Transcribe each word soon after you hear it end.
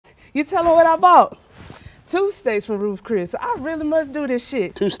You tell them what I bought. 2 steaks from Ruth Chris. I really must do this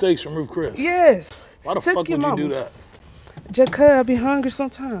shit. 2 steaks from Ruth Chris? Yes. Why the fuck would you do that? Just cause I be hungry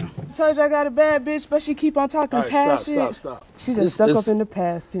sometime. I told you I got a bad bitch, but she keep on talking past shit. Stop. She just stuck up in the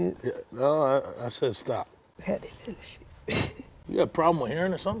past tense. Yeah, no, I said stop. Had to finish it. You got a problem with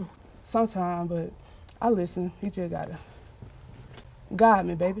hearing or something? Sometime, but I listen. You just gotta guide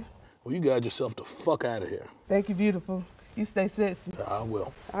me, baby. Well, you guide yourself the fuck out of here. Thank you, beautiful. You stay sexy. Yeah, I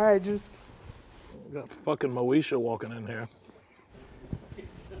will. All right, Juice. Got fucking Moesha walking in here.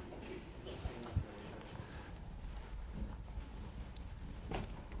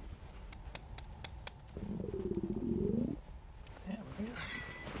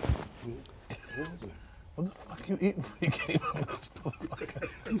 What the fuck you eating when you came out of this motherfucker?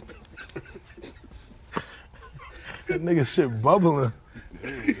 That nigga shit bubbling.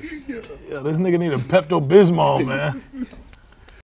 Yeah, this nigga need a Pepto-Bismol, man.